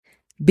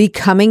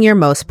Becoming your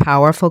most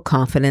powerful,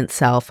 confident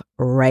self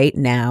right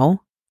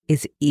now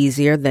is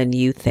easier than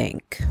you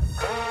think.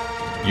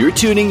 You're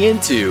tuning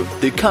into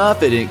the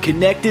Confident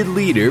Connected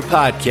Leader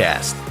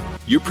podcast,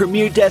 your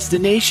premier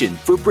destination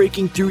for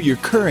breaking through your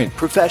current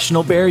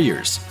professional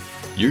barriers.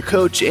 Your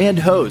coach and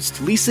host,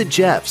 Lisa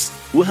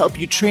Jeffs, will help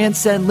you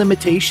transcend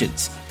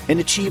limitations and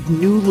achieve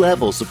new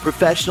levels of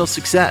professional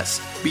success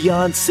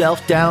beyond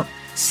self-doubt,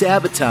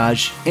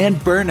 sabotage, and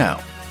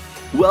burnout.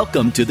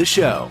 Welcome to the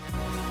show.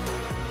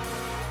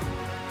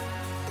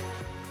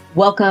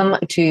 Welcome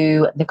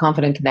to the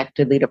Confident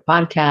Connected Leader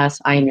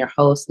podcast. I am your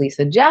host,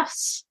 Lisa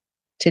Jeffs.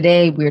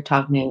 Today, we're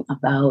talking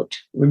about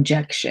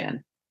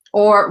rejection,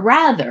 or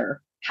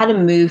rather, how to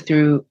move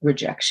through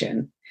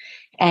rejection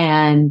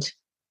and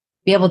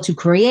be able to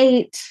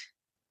create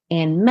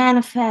and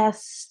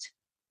manifest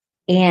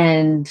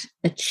and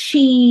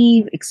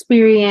achieve,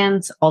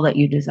 experience all that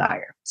you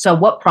desire. So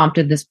what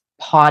prompted this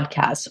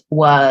podcast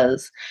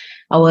was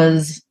I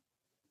was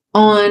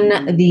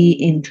on the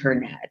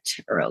internet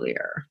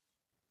earlier,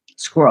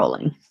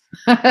 scrolling,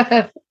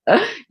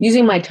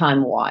 using my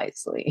time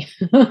wisely.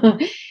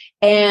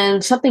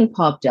 And something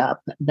popped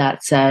up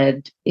that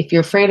said, if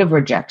you're afraid of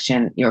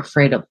rejection, you're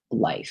afraid of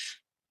life.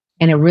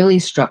 And it really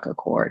struck a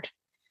chord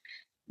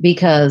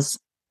because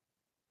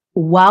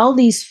while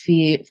these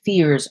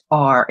fears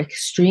are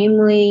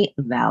extremely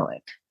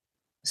valid,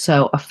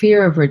 so a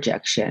fear of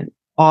rejection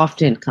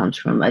often comes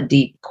from a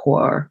deep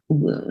core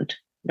wound,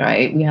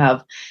 right? We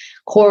have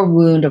core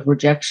wound of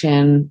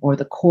rejection or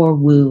the core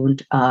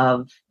wound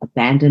of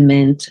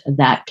abandonment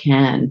that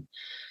can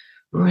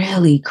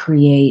really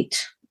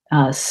create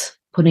us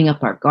putting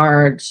up our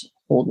guards,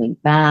 holding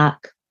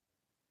back.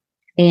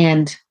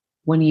 And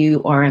when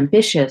you are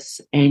ambitious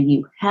and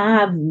you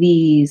have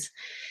these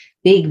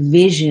big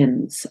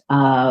visions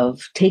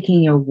of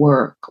taking your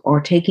work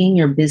or taking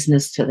your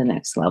business to the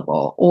next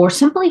level or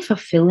simply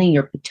fulfilling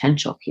your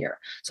potential here.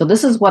 So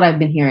this is what I've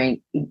been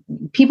hearing,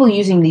 people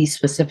using these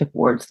specific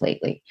words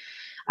lately.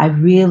 I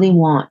really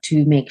want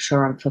to make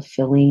sure I'm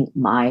fulfilling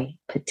my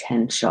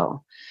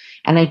potential.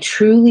 And I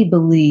truly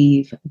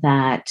believe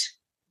that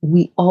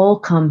we all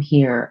come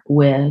here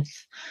with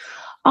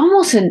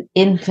almost an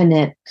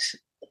infinite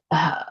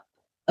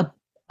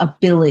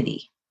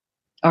ability.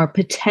 Our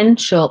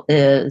potential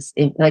is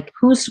like,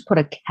 who's to put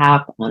a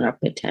cap on our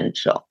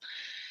potential?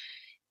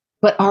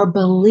 But our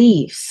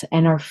beliefs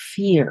and our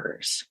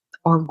fears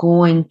are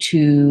going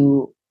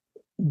to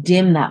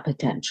dim that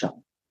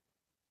potential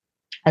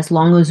as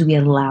long as we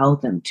allow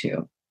them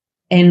to.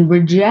 And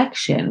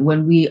rejection,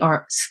 when we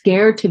are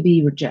scared to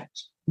be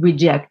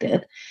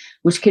rejected,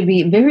 which can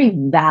be very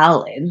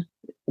valid,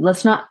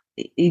 let's not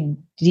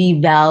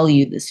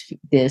devalue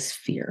this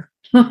fear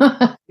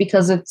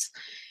because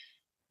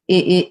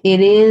it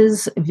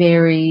is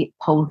very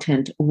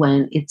potent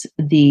when it's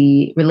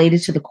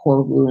related to the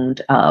core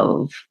wound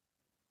of,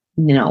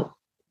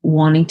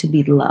 wanting to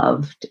be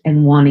loved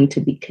and wanting to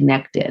be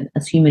connected.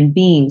 As human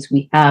beings,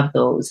 we have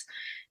those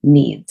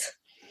needs.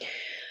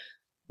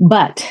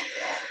 But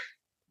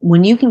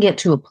when you can get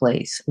to a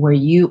place where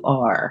you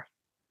are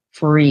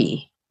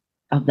free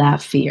of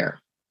that fear,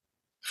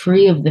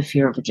 free of the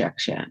fear of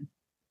rejection,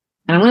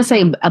 and I'm going to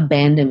say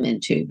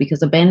abandonment too,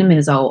 because abandonment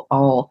is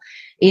all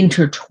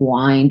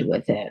intertwined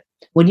with it.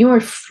 When you are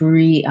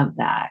free of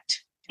that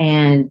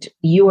and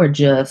you are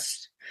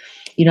just,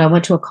 I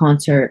went to a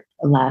concert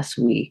last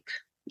week.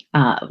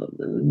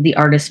 The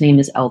artist's name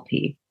is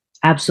LP,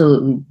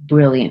 absolutely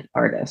brilliant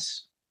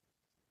artist.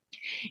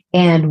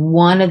 And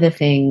one of the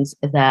things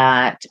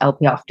that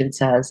LP often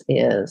says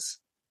is,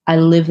 I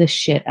live the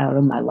shit out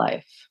of my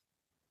life.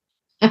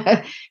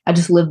 I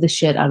just live the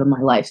shit out of my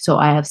life. So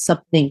I have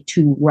something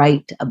to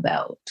write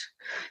about.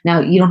 Now,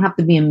 you don't have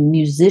to be a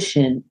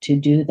musician to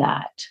do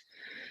that,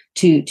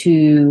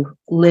 to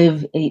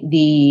live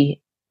the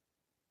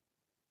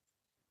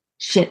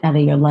shit out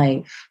of your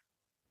life,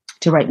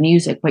 to write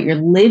music, but you're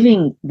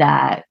living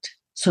that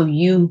so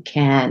you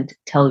can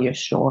tell your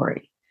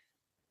story,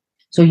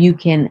 so you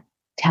can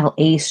tell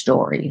a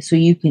story, so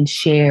you can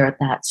share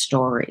that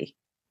story,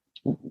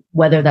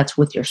 whether that's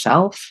with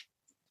yourself,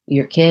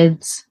 your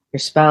kids, your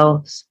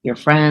spouse, your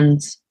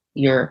friends,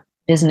 your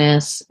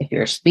business, if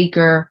you're a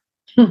speaker.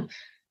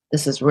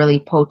 This is really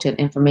potent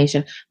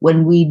information.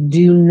 When we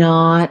do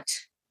not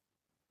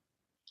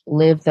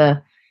live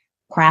the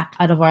crap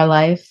out of our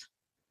life,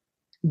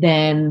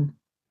 then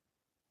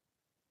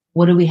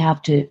what do we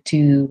have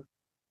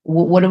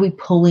what are we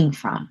pulling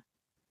from,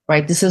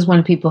 right? This is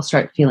when people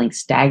start feeling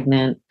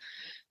stagnant.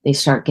 They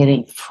start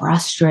getting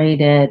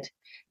frustrated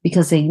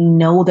because they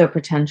know their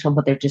potential,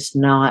 but they're just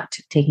not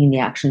taking the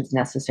actions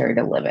necessary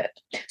to live it.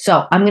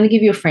 So I'm going to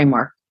give you a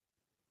framework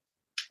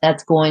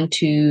that's going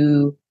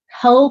to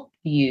help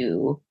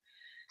you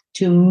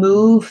to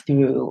move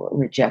through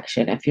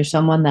rejection. If you're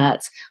someone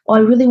that's, I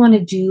really want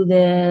to do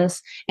this.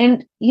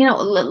 And,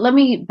 let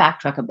me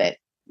backtrack a bit.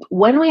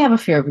 When we have a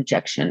fear of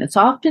rejection, it's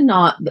often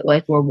not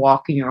like we're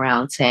walking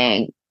around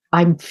saying,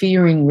 I'm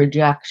fearing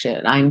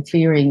rejection. I'm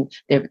fearing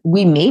that.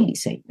 We may be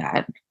saying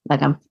that,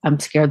 Like I'm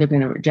scared they're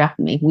going to reject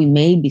me. We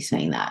may be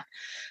saying that,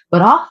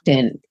 but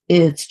often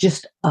it's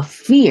just a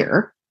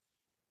fear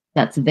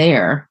that's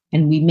there,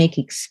 and we make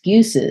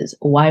excuses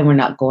why we're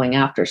not going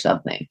after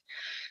something.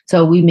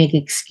 So we make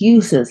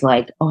excuses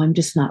like, oh, I'm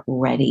just not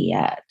ready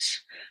yet.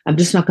 I'm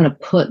just not going to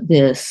put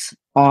this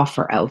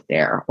offer out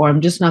there, or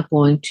I'm just not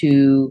going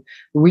to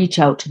reach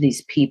out to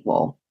these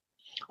people,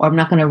 or I'm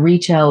not going to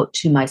reach out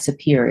to my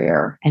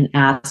superior and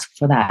ask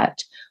for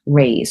that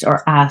raise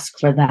or ask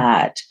for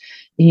that,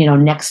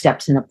 next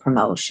steps in a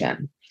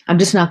promotion. I'm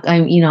just not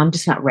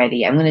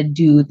ready. I'm going to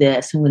do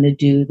this. I'm going to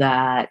do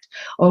that.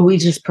 Or we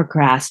just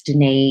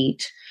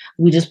procrastinate.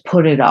 We just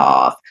put it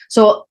off.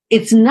 So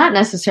it's not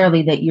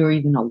necessarily that you're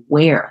even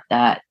aware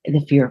that the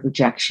fear of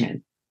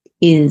rejection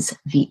is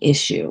the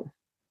issue,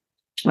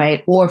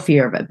 right? Or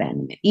fear of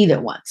abandonment,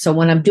 either one. So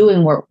when I'm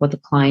doing work with a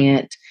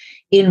client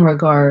in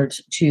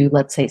regards to,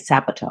 let's say,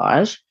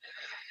 sabotage,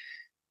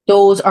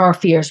 those are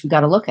fears we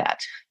got to look at,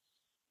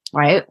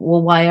 right?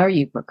 Well, why are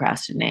you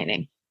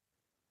procrastinating?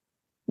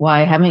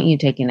 Why haven't you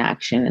taken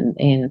action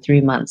in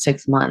 3 months,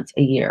 6 months,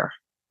 a year?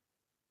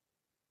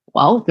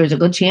 Well, there's a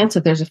good chance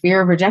that there's a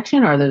fear of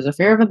rejection or there's a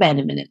fear of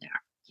abandonment in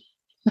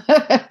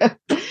there.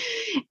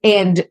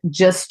 And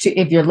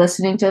if you're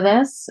listening to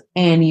this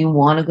and you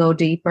want to go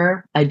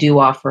deeper, I do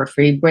offer a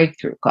free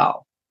breakthrough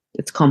call.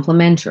 It's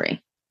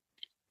complimentary.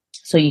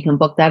 So you can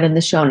book that in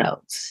the show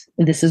notes.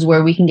 This is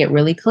where we can get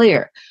really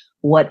clear.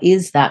 What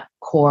is that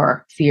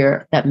core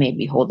fear that may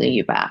be holding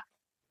you back?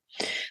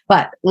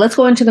 But let's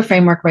go into the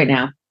framework right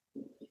now.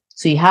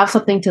 So you have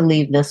something to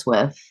leave this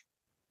with.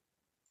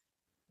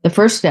 The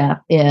first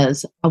step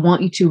is I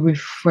want you to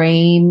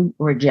reframe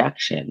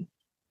rejection.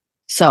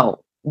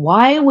 So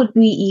why would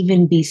we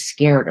even be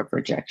scared of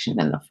rejection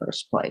in the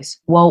first place?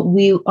 Well,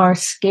 we are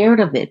scared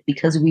of it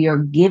because we are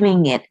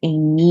giving it a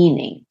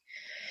meaning.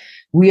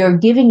 We are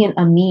giving it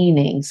a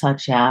meaning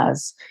such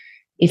as,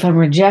 if I'm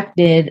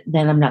rejected,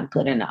 then I'm not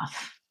good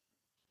enough.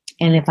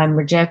 And if I'm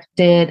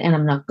rejected and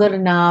I'm not good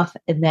enough,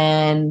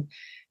 then,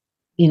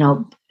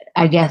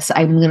 I guess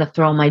I'm going to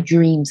throw my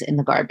dreams in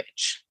the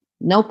garbage.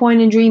 No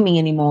point in dreaming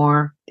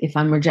anymore if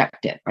I'm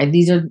rejected, right?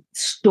 These are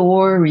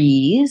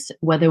stories,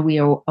 whether we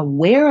are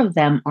aware of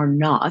them or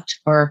not,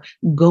 are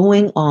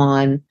going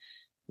on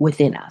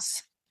within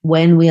us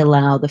when we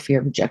allow the fear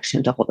of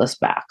rejection to hold us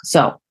back.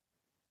 So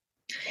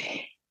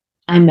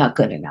I'm not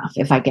good enough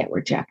if I get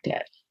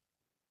rejected.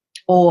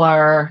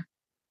 Or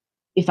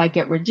if I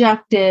get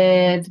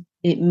rejected,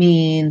 it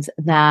means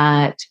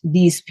that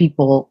these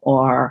people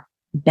are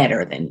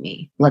better than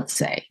me. Let's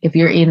say if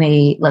you're in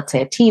a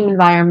team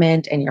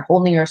environment and you're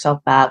holding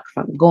yourself back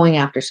from going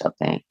after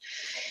something,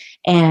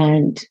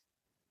 and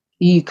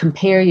you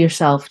compare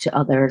yourself to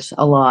others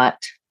a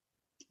lot,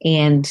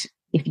 and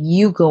if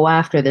you go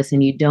after this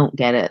and you don't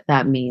get it,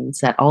 that means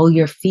that all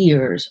your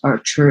fears are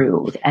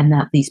true and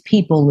that these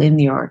people in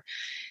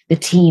the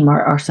team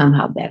are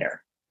somehow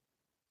better.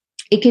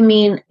 It can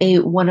mean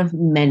one of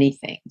many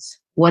things.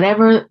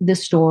 Whatever the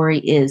story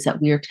is that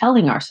we are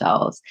telling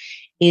ourselves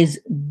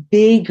is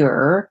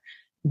bigger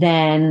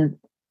than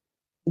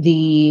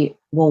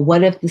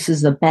what if this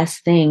is the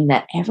best thing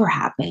that ever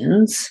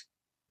happens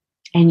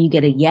and you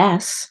get a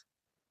yes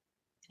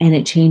and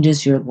it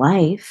changes your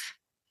life,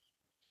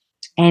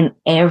 and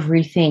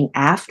everything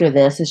after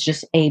this is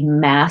just a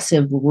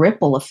massive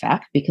ripple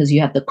effect because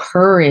you have the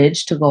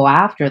courage to go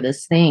after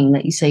this thing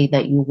that you say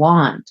that you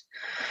want,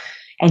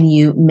 and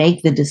you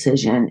make the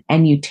decision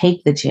and you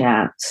take the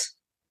chance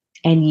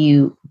and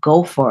you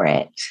go for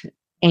it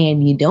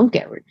and you don't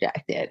get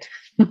rejected.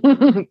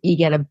 You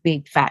get a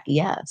big fat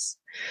yes.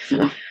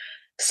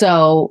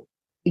 So,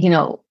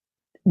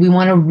 we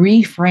want to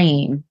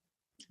reframe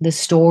the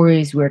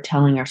stories we're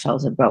telling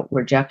ourselves about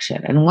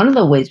rejection. And one of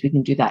the ways we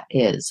can do that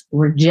is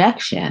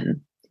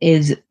rejection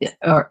it's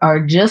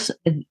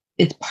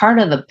part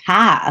of the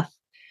path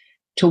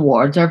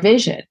towards our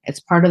vision. It's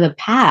part of the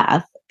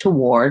path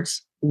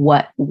towards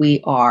what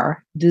we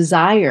are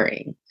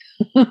desiring.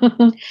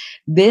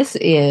 This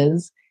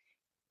is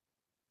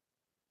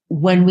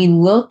when we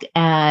look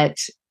at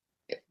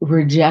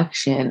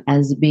rejection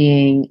as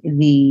being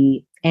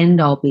the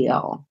end all be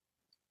all,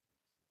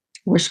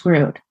 we're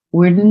screwed.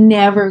 We're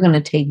never going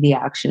to take the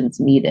actions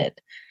needed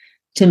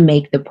to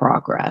make the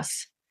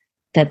progress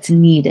that's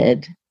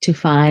needed to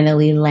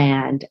finally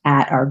land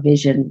at our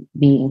vision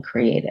being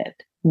created.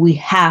 We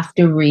have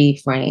to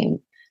reframe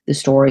the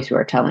stories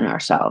we're telling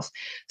ourselves.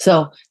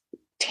 So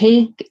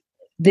take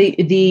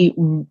the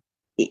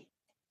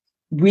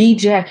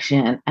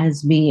rejection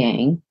as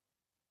being,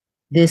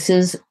 this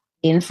is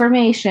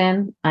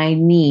information I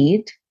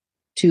need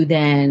to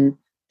then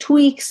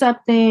tweak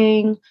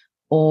something,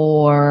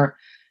 or,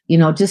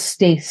 just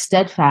stay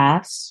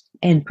steadfast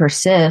and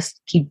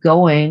persist, keep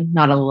going,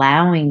 not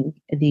allowing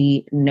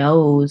the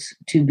no's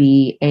to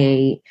be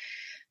a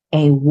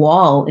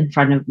wall in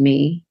front of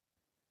me,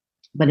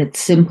 but it's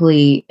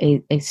simply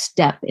a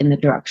step in the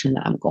direction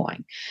that I'm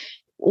going.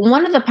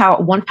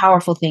 One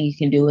powerful thing you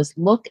can do is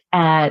look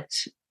at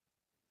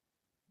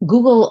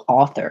Google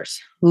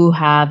authors who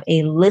have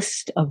a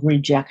list of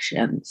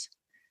rejections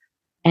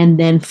and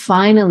then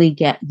finally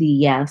get the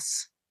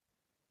yes,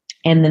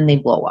 and then they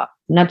blow up.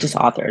 Not just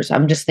authors.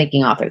 I'm just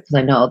thinking authors because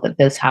I know that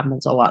this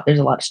happens a lot. There's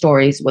a lot of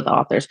stories with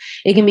authors.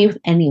 It can be with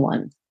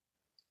anyone,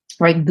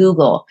 right?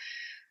 Google,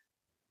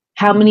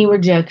 how many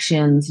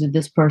rejections did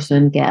this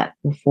person get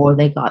before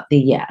they got the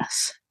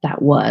yes?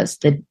 That was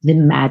the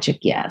magic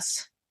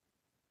yes.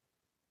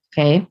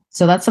 Okay.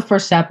 So that's the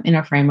first step in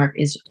our framework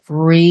is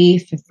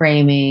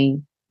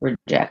reframing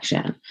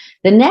rejection.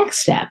 The next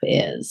step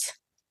is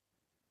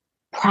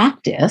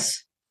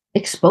practice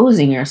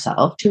exposing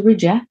yourself to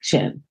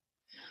rejection.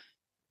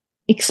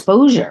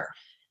 Exposure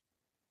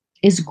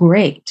is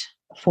great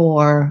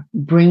for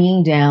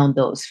bringing down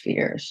those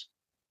fears.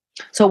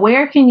 So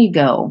where can you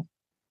go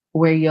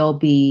where you'll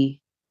be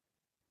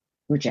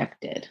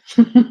rejected?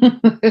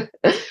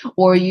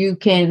 Or you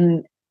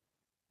can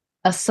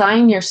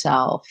assign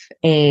yourself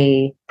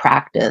a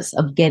practice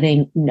of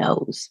getting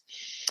no's,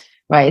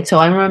 right? So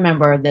I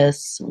remember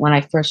this when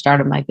I first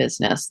started my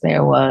business.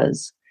 There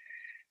was,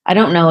 I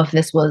don't know if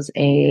this was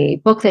a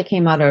book that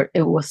came out or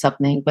it was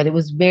something, but it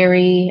was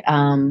very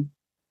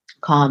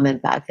common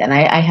back then.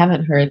 I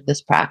haven't heard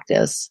this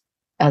practice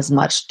as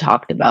much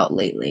talked about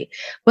lately,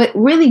 but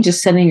really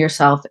just setting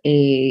yourself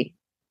a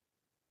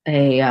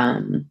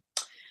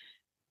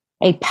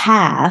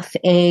path,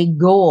 a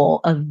goal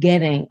of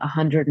getting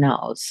 100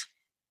 no's.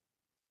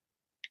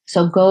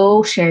 So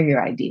go share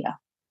your idea.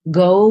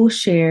 Go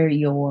share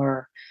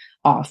your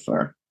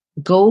offer.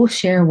 Go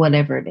share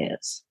whatever it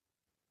is.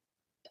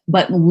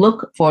 But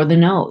look for the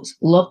no's.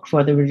 Look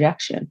for the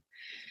rejection.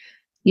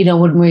 You know,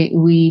 when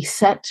we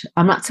set,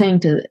 I'm not saying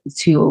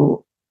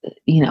to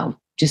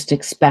just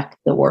expect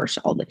the worst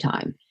all the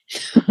time.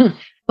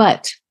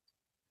 But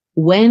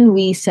when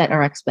we set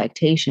our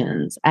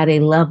expectations at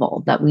a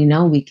level that we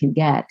know we can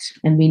get,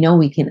 and we know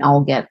we can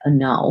all get a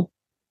no,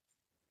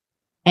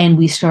 and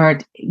we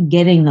start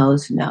getting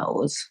those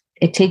no's,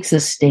 it takes the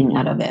sting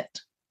out of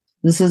it.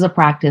 This is a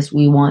practice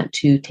we want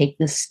to take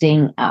the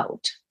sting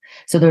out.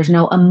 So there's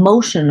no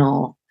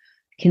emotional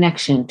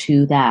connection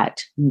to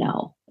that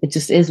no. It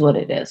just is what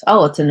it is.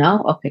 Oh, it's a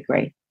no? Okay,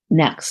 great.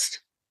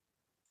 Next.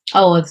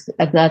 Oh,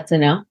 that's a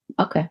no?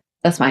 Okay,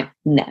 that's fine.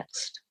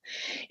 Next.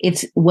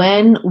 It's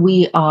when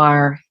we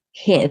are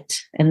hit,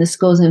 and this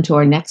goes into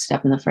our next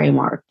step in the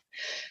framework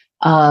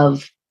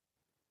of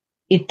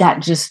if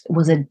that just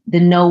was the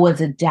no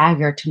was a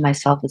dagger to my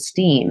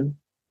self-esteem,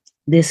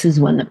 this is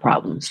when the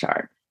problems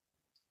start.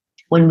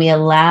 When we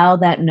allow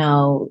that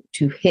no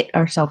to hit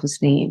our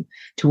self-esteem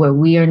to where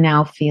we are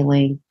now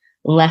feeling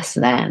less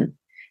than,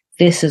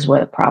 this is where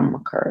the problem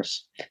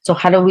occurs. So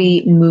how do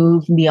we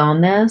move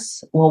beyond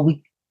this? Well,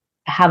 we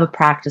have a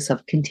practice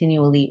of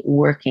continually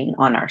working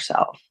on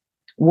ourselves,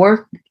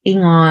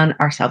 working on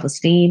our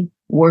self-esteem,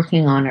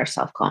 working on our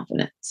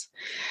self-confidence.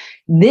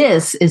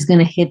 This is going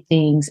to hit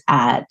things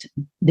at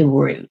the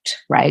root,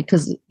 right?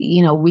 Because,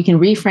 we can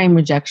reframe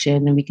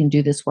rejection and we can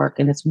do this work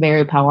and it's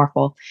very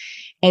powerful.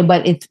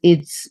 But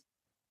it's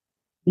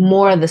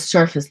more of the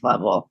surface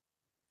level.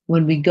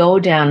 When we go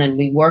down and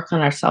we work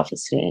on our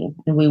self-esteem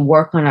and we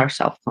work on our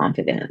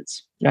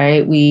self-confidence,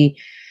 right? We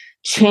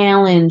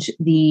challenge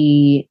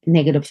the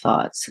negative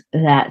thoughts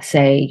that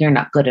say you're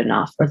not good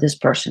enough or this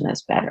person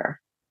is better.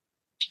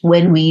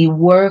 When we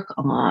work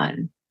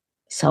on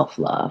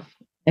self-love,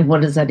 and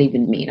what does that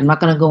even mean? I'm not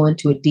going to go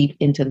into it deep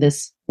into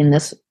this in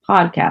this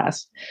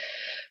podcast,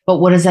 but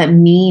what does that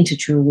mean to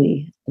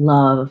truly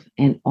love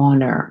and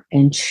honor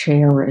and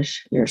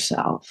cherish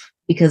yourself?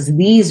 Because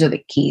these are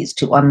the keys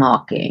to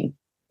unlocking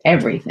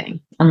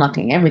everything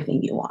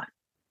you want.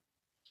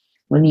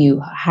 When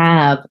you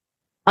have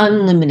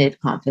unlimited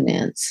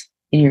confidence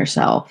in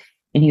yourself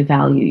and you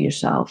value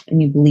yourself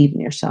and you believe in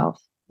yourself,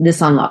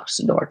 this unlocks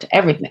the door to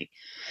everything.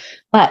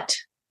 But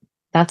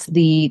that's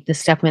the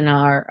step in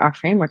our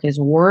framework is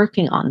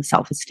working on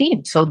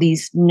self-esteem. So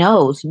these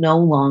no's no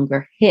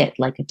longer hit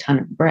like a ton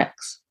of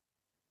bricks.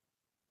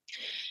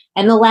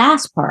 And the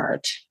last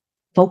part,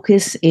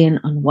 focus in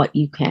on what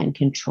you can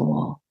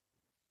control.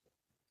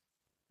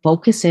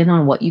 Focus in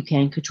on what you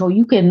can control.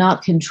 You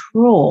cannot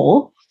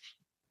control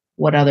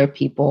what other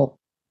people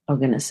are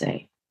going to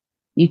say.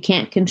 You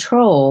can't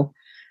control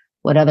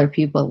what other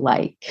people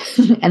like.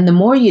 And the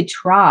more you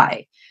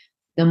try,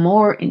 the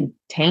more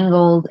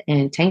entangled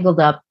and tangled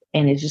up,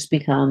 and it just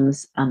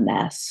becomes a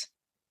mess.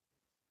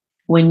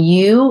 When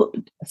you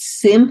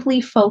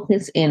simply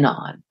focus in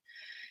on,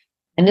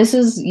 and this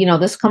is,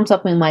 this comes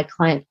up in my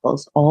client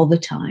calls all the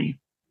time,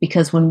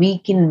 because when we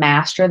can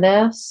master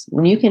this,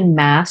 when you can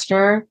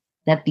master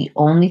that the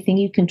only thing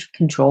you can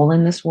control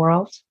in this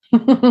world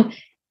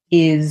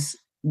is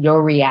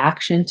your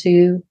reaction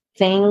to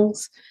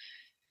things,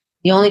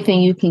 the only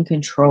thing you can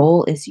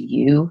control is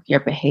you,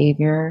 your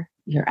behavior,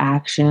 your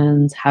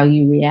actions, how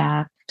you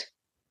react,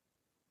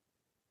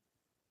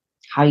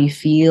 how you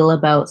feel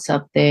about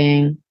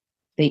something,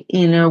 the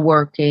inner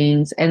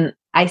workings. And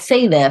I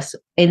say this,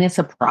 and it's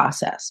a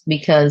process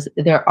because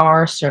there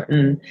are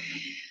certain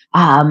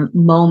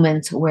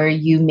moments where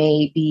you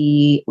may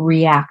be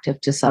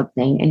reactive to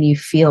something and you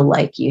feel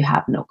like you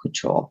have no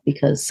control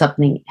because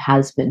something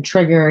has been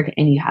triggered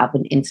and you have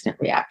an instant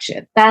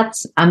reaction.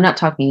 I'm not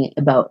talking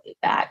about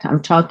that.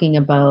 I'm talking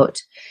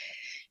about,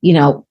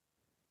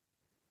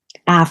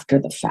 after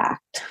the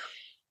fact,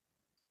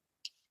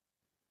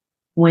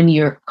 when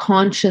you're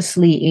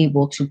consciously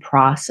able to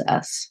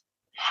process,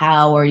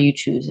 how are you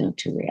choosing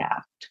to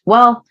react?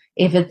 Well,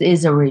 if it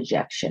is a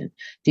rejection,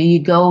 do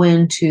you go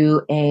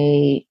into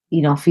a,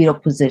 fetal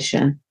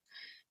position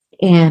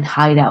and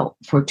hide out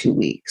for 2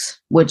 weeks?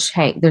 Which,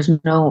 hey, there's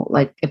no,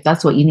 like, if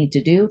that's what you need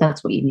to do,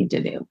 that's what you need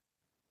to do.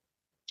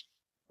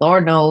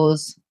 Lord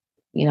knows,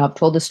 I've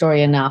told the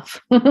story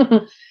enough.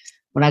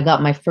 When I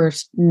got my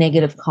first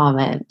negative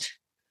comment,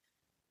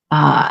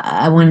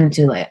 I went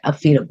into like a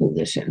fetal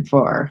position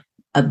for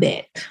a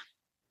bit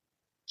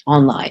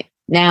online.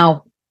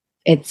 Now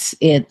it's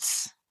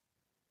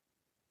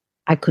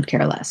I could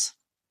care less.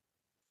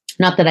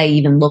 Not that I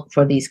even look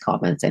for these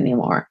comments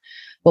anymore.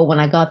 But when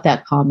I got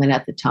that comment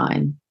at the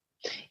time,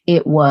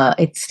 it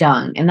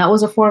stung. And that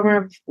was a form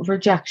of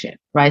rejection,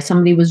 right?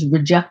 Somebody was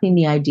rejecting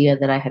the idea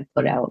that I had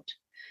put out,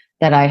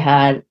 that I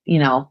had,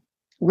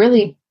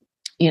 really,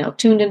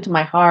 tuned into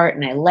my heart,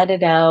 and I let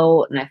it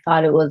out, and I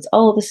thought it was,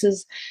 oh, this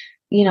is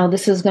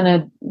going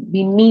to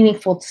be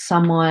meaningful to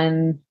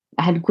someone.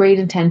 I had great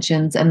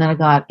intentions, and then I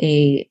got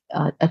a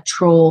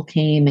troll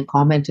came and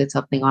commented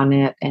something on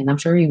it, and I'm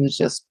sure he was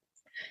just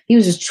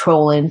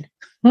trolling.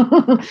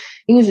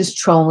 He was just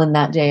trolling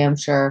that day, I'm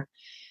sure.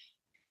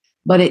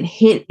 But it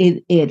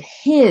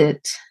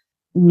hit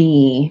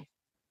me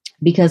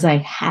because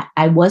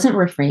I wasn't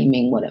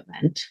reframing what it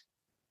meant.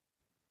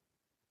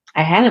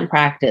 I hadn't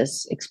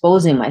practiced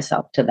exposing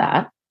myself to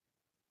that.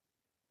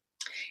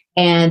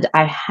 And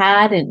I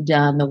hadn't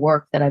done the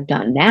work that I've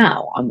done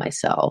now on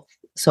myself.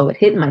 So it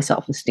hit my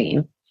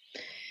self-esteem.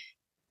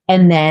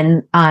 And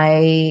then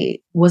I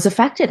was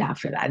affected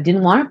after that. I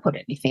didn't want to put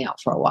anything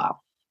out for a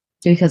while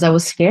because I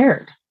was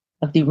scared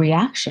of the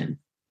reaction.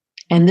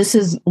 And this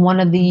is one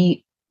of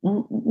the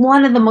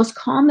most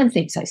common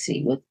things I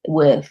see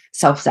with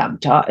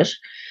self-sabotage,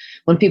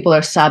 when people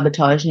are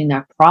sabotaging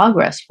their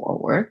progress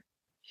forward,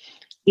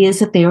 is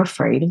that they're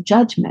afraid of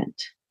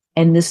judgment.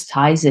 And this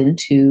ties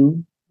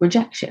into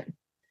rejection.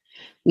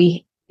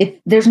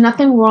 There's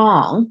nothing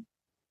wrong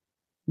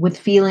with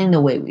feeling the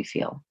way we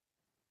feel,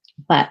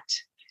 but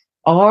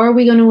are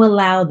we going to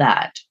allow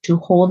that to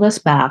hold us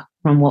back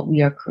from what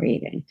we are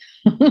creating?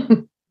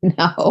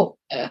 No,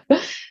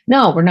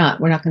 we're not.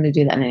 We're not going to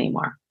do that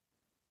anymore.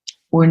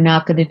 We're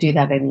not going to do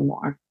that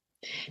anymore,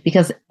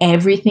 because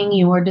everything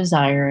you are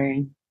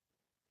desiring,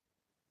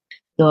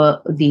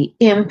 the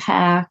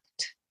impact,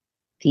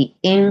 the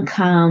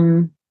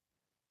income,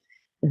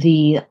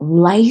 the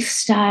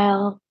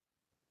lifestyle,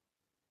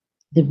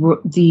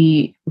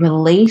 the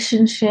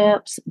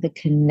relationships, the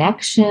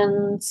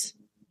connections,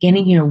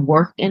 getting your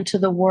work into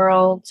the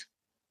world.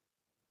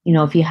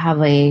 If you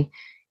have a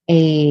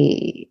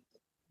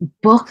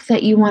book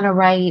that you want to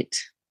write,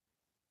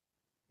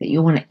 that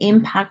you want to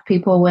impact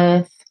people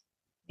with,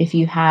 if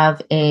you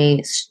have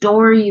a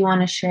story you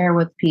want to share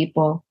with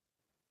people,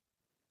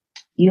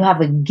 you have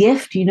a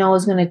gift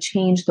is going to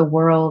change the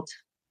world.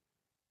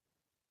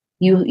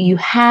 You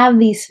have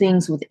these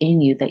things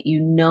within you that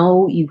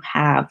you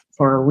have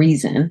for a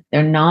reason.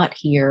 They're not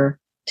here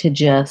to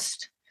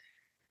just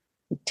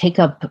take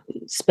up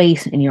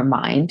space in your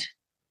mind.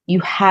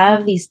 You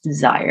have these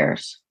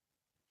desires.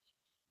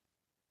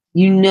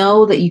 You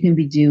know that you can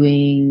be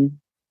doing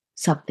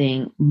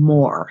something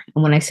more.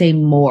 And when I say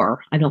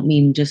more, I don't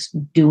mean just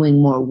doing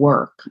more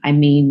work. I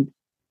mean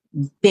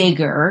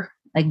bigger,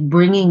 like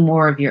bringing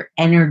more of your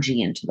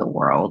energy into the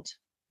world.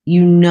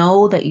 You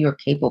know that you're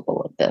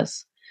capable of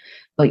this,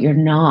 but you're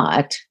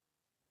not.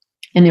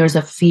 And there's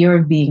a fear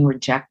of being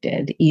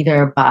rejected,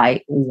 either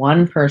by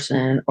one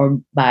person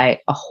or by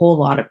a whole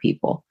lot of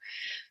people.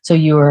 So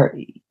you're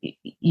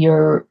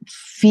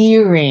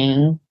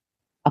fearing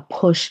a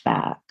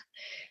pushback.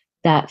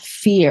 That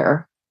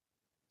fear,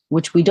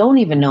 which we don't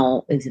even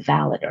know is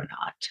valid or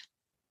not.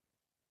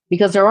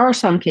 Because there are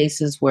some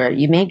cases where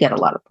you may get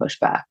a lot of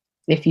pushback.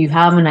 If you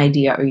have an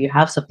idea or you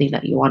have something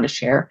that you want to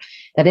share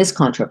that is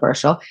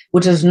controversial,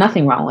 which there's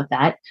nothing wrong with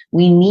that.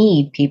 We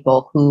need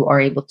people who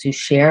are able to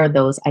share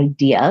those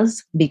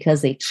ideas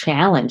because they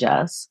challenge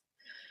us.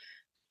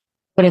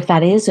 But if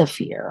that is a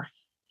fear,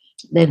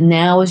 then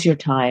now is your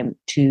time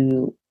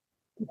to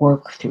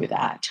work through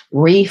that,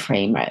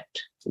 reframe it,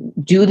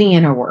 do the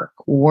inner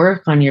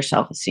work on your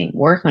self-esteem,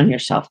 work on your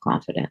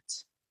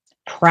self-confidence,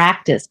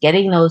 practice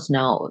getting those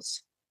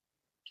no's,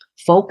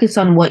 focus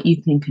on what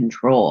you can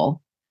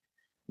control,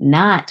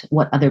 not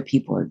what other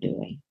people are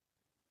doing.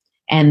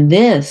 And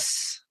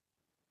this,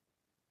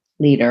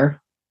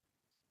 leader,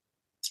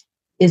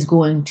 is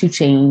going to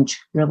change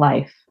your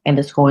life, and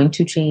it's going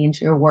to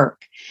change your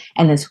work,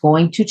 and it's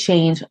going to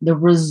change the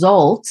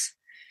results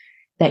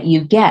that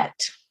you get.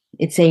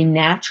 It's a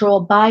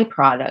natural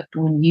byproduct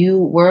when you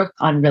work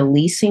on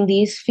releasing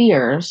these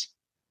fears.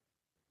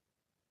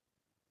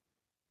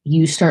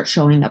 you start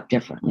showing up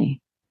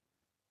differently.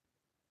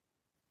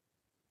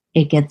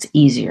 It gets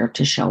easier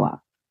to show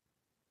up.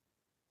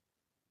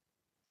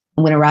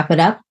 I'm going to wrap it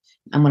up.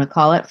 I'm going to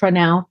call it for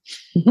now.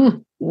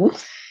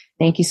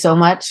 Thank you so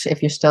much.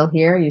 If you're still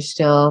here, you're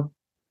still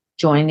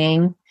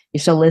joining,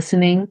 you're still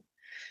listening,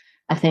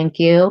 I thank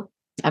you.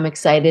 I'm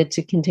excited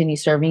to continue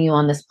serving you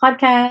on this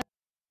podcast.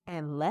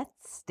 And let's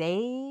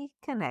stay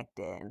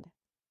connected.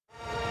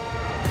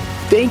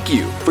 Thank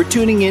you for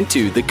tuning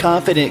into the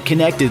Confident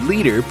Connected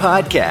Leader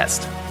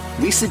podcast.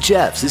 Lisa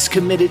Jeffs is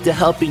committed to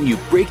helping you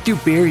break through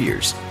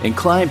barriers and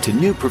climb to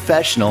new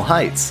professional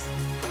heights.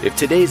 If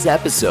today's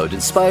episode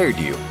inspired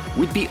you,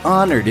 we'd be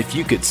honored if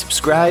you could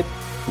subscribe,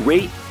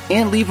 rate,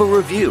 and leave a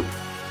review.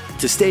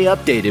 To stay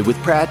updated with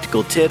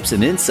practical tips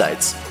and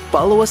insights,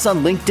 follow us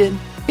on LinkedIn,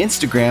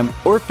 Instagram,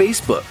 or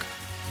Facebook.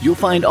 You'll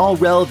find all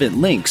relevant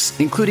links,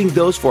 including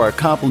those for our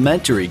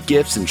complimentary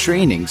gifts and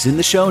trainings, in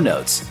the show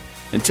notes.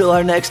 Until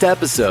our next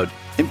episode,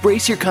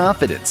 embrace your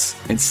confidence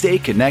and stay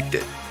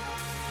connected.